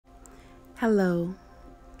Hello.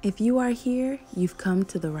 If you are here, you've come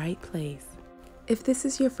to the right place. If this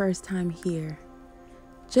is your first time here,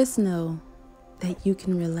 just know that you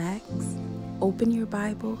can relax, open your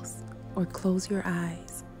Bibles, or close your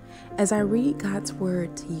eyes as I read God's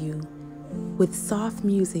Word to you with soft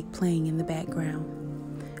music playing in the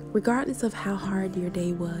background. Regardless of how hard your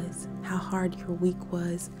day was, how hard your week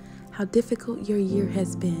was, how difficult your year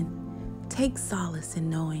has been, take solace in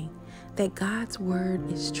knowing that God's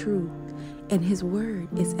Word is true and His Word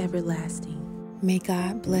is everlasting. May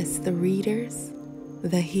God bless the readers,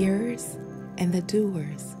 the hearers, and the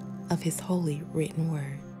doers of His holy written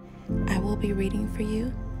Word. I will be reading for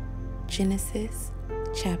you Genesis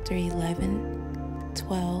chapter 11,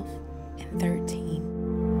 12, and 13.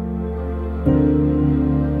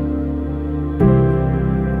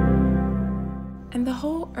 And the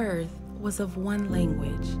whole earth was of one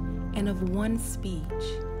language and of one speech.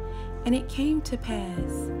 And it came to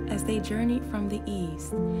pass, as they journeyed from the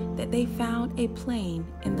east, that they found a plain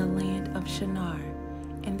in the land of Shinar,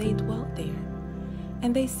 and they dwelt there.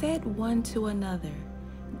 And they said one to another,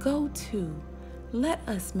 Go to, let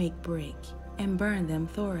us make brick, and burn them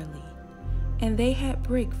thoroughly. And they had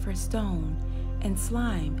brick for stone, and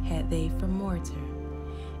slime had they for mortar.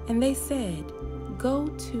 And they said, Go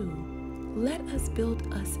to, let us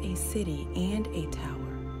build us a city and a tower,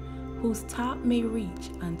 whose top may reach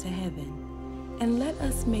unto heaven, and let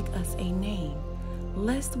us make us a name,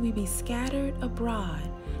 lest we be scattered abroad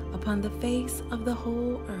upon the face of the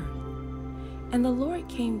whole earth. And the Lord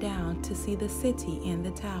came down to see the city and the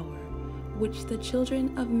tower, which the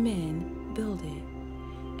children of men builded.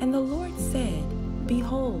 And the Lord said,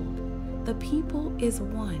 Behold, the people is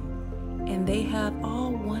one, and they have all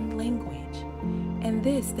one language. And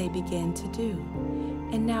this they began to do.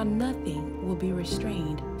 And now nothing will be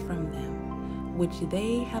restrained from them, which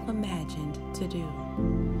they have imagined to do.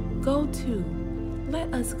 Go to,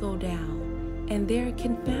 let us go down, and there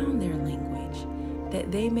confound their language,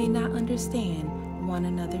 that they may not understand one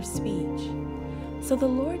another's speech. So the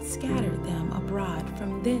Lord scattered them abroad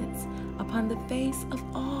from thence upon the face of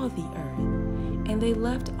all the earth, and they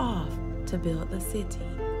left off to build the city.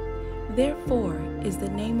 Therefore is the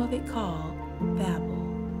name of it called Babel,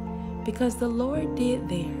 because the Lord did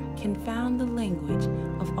there confound the language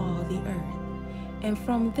of all the earth. And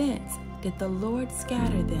from thence did the Lord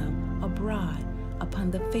scatter them abroad upon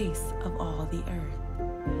the face of all the earth.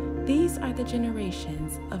 These are the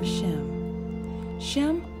generations of Shem.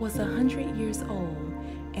 Shem was 100 years old,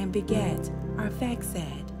 and begat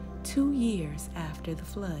Arphaxad 2 years after the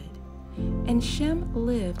flood. And Shem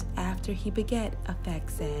lived after he begat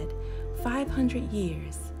Arphaxad 500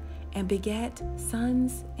 years, and begat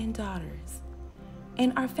sons and daughters.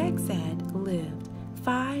 And Arphaxad lived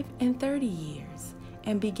 35 years,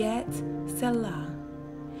 and begat Selah.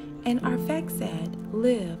 And Arphaxad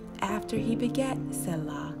lived after he begat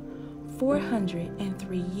Selah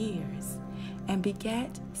 403 years, and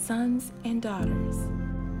begat sons and daughters.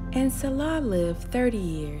 And Selah lived 30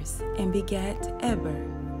 years, and begat Eber.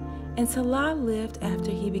 And Selah lived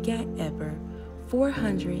after he begat Eber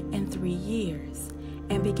 403 years,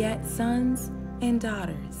 and begat sons and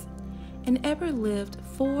daughters. And Eber lived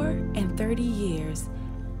 34 years,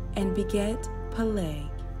 and begat Peleg.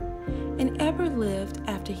 And Eber lived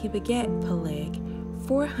after he begat Peleg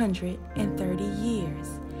 430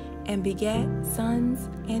 years, and begat sons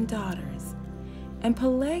and daughters. And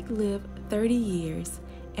Peleg lived 30 years,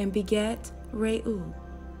 and begat Reu.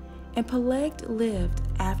 And Peleg lived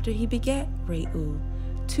after he begat Reu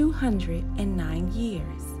 209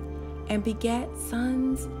 years, and begat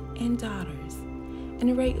sons and daughters.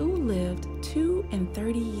 And Reu lived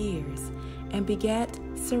 32 years, and begat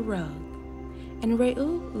Serug. And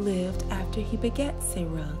Reu lived after he begat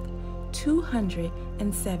Serug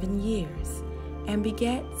 207 years, and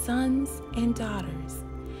begat sons and daughters.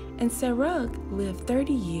 And Serug lived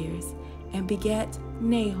 30 years, and begat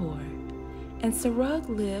Nahor. And Serug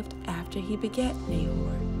lived after he begat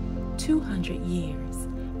Nahor 200 years,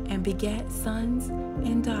 and begat sons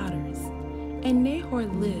and daughters. And Nahor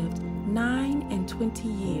lived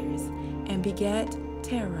 29 years, and begat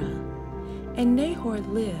Terah. And Nahor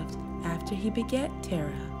lived after he begat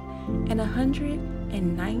Terah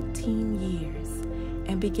 119 years,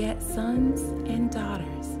 and begat sons and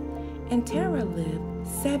daughters. And Terah lived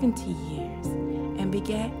 70 years, and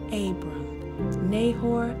begat Abram,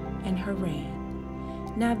 Nahor, and Haran.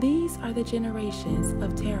 Now these are the generations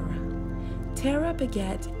of Terah. Terah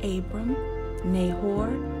begat Abram,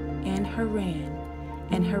 Nahor, and Haran.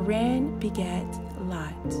 And Haran begat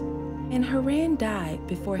Lot. And Haran died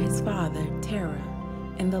before his father Terah,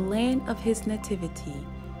 in the land of his nativity,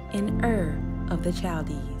 in Ur of the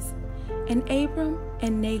Chaldees. And Abram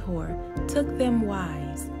and Nahor took them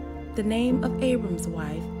wives. The name of Abram's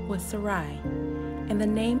wife was Sarai, and the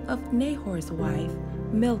name of Nahor's wife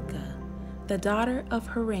Milcah, the daughter of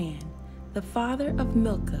Haran, the father of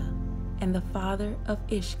Milcah, and the father of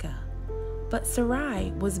Ishka. But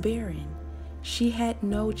Sarai was barren, she had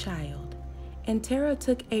no child. And Terah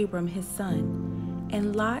took Abram his son,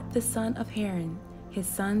 and Lot the son of Haran his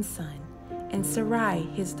son's son, and Sarai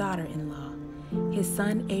his daughter-in-law, his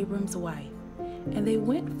son Abram's wife. And they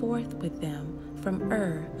went forth with them from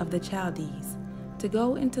Ur of the Chaldees to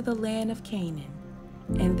go into the land of Canaan.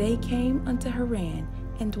 And they came unto Haran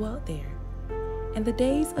and dwelt there. And the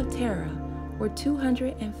days of Terah were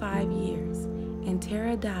 205 years, and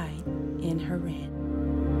Terah died in Haran.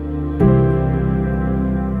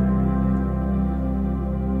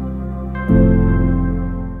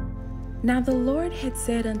 Now the Lord had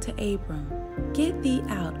said unto Abram, Get thee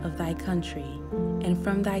out of thy country, and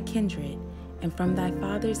from thy kindred, and from thy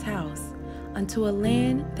father's house, unto a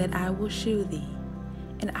land that I will shew thee.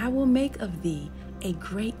 And I will make of thee a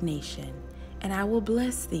great nation, and I will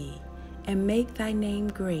bless thee, and make thy name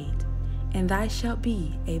great, and thou shalt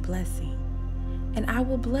be a blessing. And I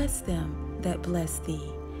will bless them that bless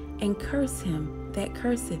thee, and curse him that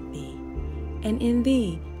curseth thee. And in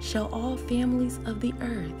thee shall all families of the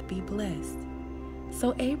earth be blessed.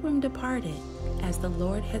 So Abram departed, as the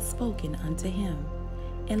Lord had spoken unto him,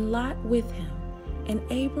 and Lot with him. And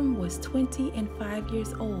Abram was 25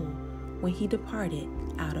 years old when he departed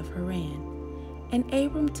out of Haran. And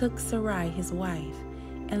Abram took Sarai his wife,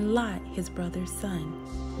 and Lot his brother's son,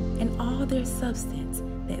 and all their substance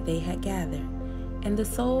that they had gathered, and the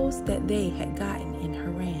souls that they had gotten in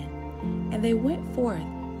Haran. And they went forth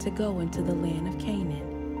to go into the land of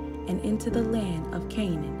Canaan, and into the land of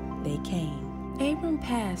Canaan they came. Abram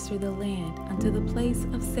passed through the land unto the place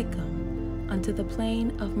of Sichem, unto the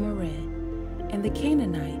plain of Moreh, and the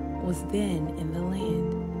Canaanite was then in the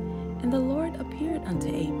land. And the Lord appeared unto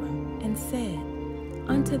Abram, and said,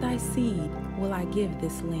 Unto thy seed will I give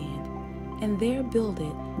this land, and there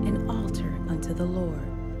builded an altar unto the Lord,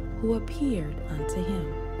 who appeared unto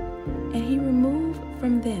him. And he removed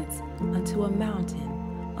from thence unto a mountain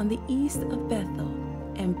on the east of Bethel,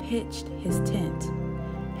 and pitched his tent,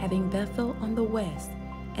 having Bethel on the west,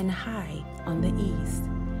 and Hai on the east.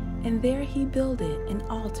 And there he builded an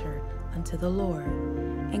altar unto the Lord,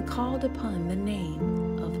 and called upon the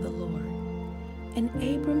name of the Lord. And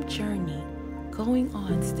Abram journeyed, going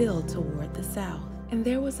on still toward the south. And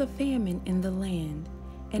there was a famine in the land,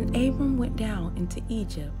 and Abram went down into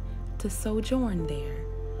Egypt to sojourn there,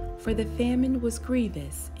 for the famine was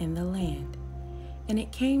grievous in the land. And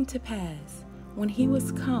it came to pass, when he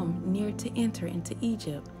was come near to enter into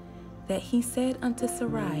Egypt, that he said unto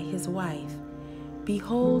Sarai his wife,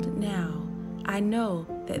 Behold now, I know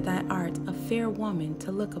that thou art a fair woman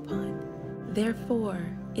to look upon. Therefore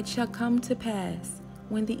it shall come to pass,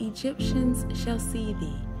 when the Egyptians shall see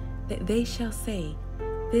thee, that they shall say,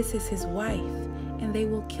 This is his wife, and they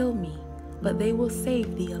will kill me, but they will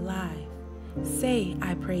save thee alive. Say,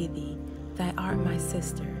 I pray thee, thou art my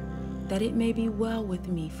sister, that it may be well with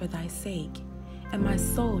me for thy sake, and my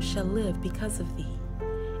soul shall live because of thee.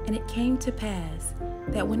 And it came to pass,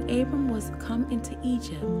 that when Abram was come into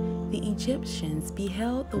Egypt, the Egyptians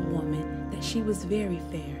beheld the woman that she was very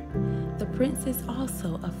fair. The princes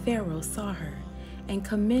also of Pharaoh saw her, and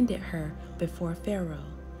commended her before Pharaoh.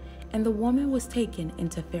 And the woman was taken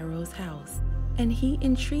into Pharaoh's house. And he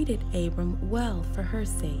entreated Abram well for her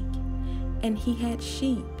sake. And he had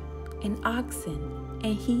sheep, and oxen,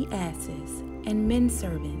 and he-asses, and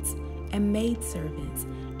men-servants, and maidservants,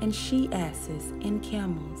 and she-asses, and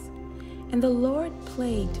camels. And the Lord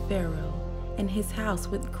plagued Pharaoh and his house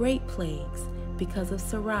with great plagues because of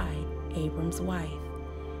Sarai, Abram's wife.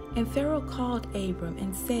 And Pharaoh called Abram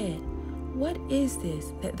and said, What is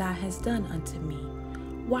this that thou hast done unto me?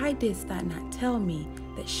 Why didst thou not tell me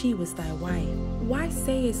that she was thy wife? Why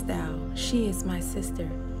sayest thou, She is my sister?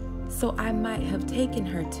 So I might have taken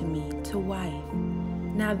her to me to wife.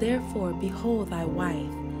 Now therefore behold thy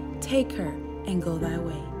wife, take her and go thy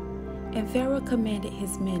way. And Pharaoh commanded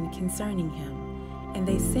his men concerning him, and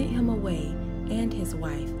they sent him away, and his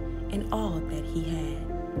wife, and all that he had.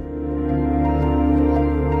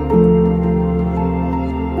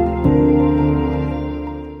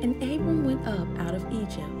 And Abram went up out of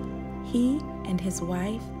Egypt, he and his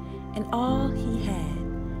wife, and all he had,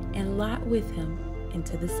 and Lot with him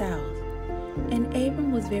into the south. And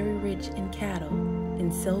Abram was very rich in cattle,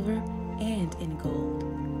 in silver, and in gold.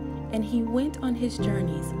 And he went on his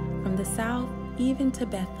journeys from the south even to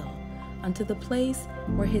Bethel, unto the place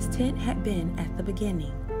where his tent had been at the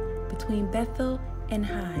beginning, between Bethel and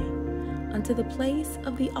Hai, unto the place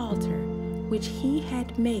of the altar which he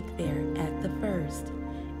had made there at the first.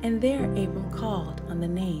 And there Abram called on the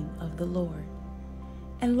name of the Lord.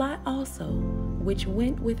 And Lot also, which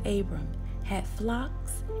went with Abram, had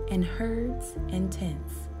flocks and herds and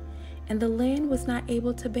tents. And the land was not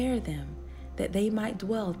able to bear them, that they might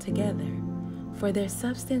dwell together, for their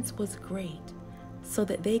substance was great, so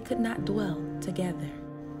that they could not dwell together.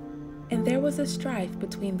 And there was a strife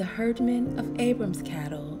between the herdmen of Abram's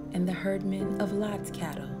cattle and the herdmen of Lot's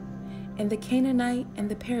cattle. And the Canaanite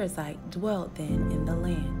and the Perizzite dwelt then in the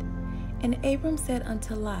land. And Abram said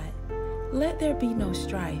unto Lot, Let there be no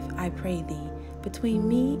strife, I pray thee, between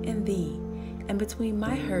me and thee, and between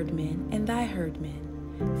my herdmen and thy herdmen,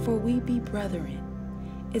 for we be brethren.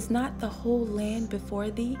 Is not the whole land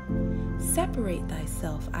before thee? Separate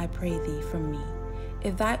thyself, I pray thee, from me.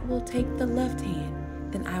 If thou wilt take the left hand,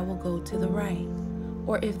 then I will go to the right.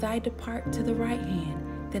 Or if thou depart to the right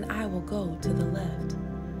hand, then I will go to the left.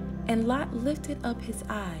 And Lot lifted up his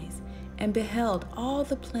eyes, and beheld all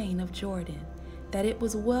the plain of Jordan, that it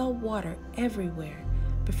was well watered everywhere,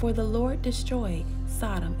 before the Lord destroyed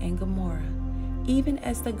Sodom and Gomorrah, even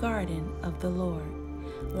as the garden of the Lord,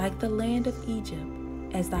 like the land of Egypt,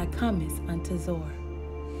 as thou comest unto Zoar.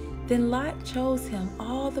 Then Lot chose him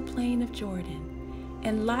all the plain of Jordan,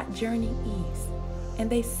 and Lot journeyed east, and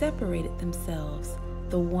they separated themselves,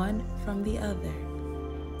 the one from the other.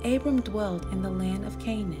 Abram dwelt in the land of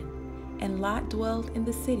Canaan, and Lot dwelt in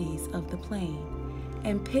the cities of the plain,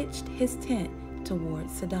 and pitched his tent toward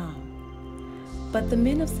Sodom. But the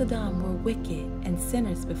men of Sodom were wicked and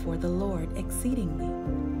sinners before the Lord exceedingly.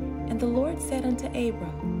 And the Lord said unto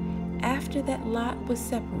Abram, after that Lot was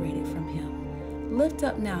separated from him, Lift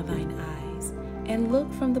up now thine eyes, and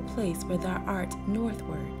look from the place where thou art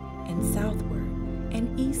northward, and southward,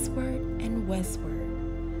 and eastward, and westward.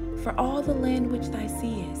 For all the land which thou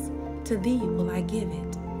seest, to thee will I give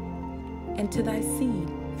it, and to thy seed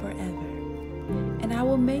forever. And I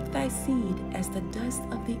will make thy seed as the dust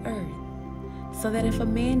of the earth, so that if a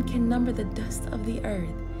man can number the dust of the earth,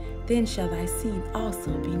 then shall thy seed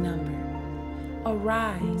also be numbered.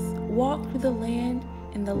 Arise, walk through the land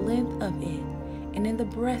in the length of it, and in the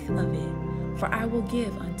breadth of it, for I will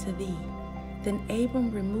give unto thee. Then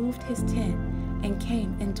Abram removed his tent, and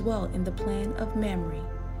came and dwelt in the plain of Mamre,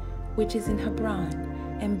 which is in Hebron,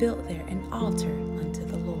 and built there an altar unto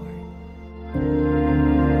the Lord.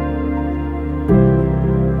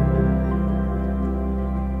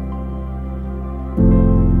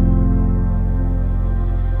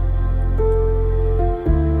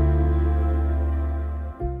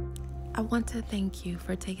 I want to thank you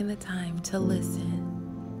for taking the time to listen.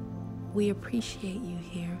 We appreciate you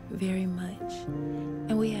here very much,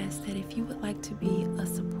 and we ask that if you would like to be a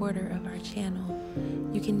supporter of our channel,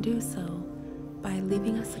 you can do so by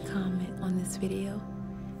leaving us a comment on this video,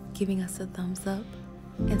 giving us a thumbs up,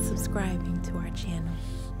 and subscribing to our channel.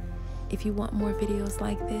 If you want more videos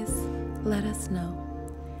like this, let us know.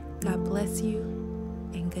 God bless you,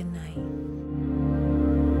 and good night.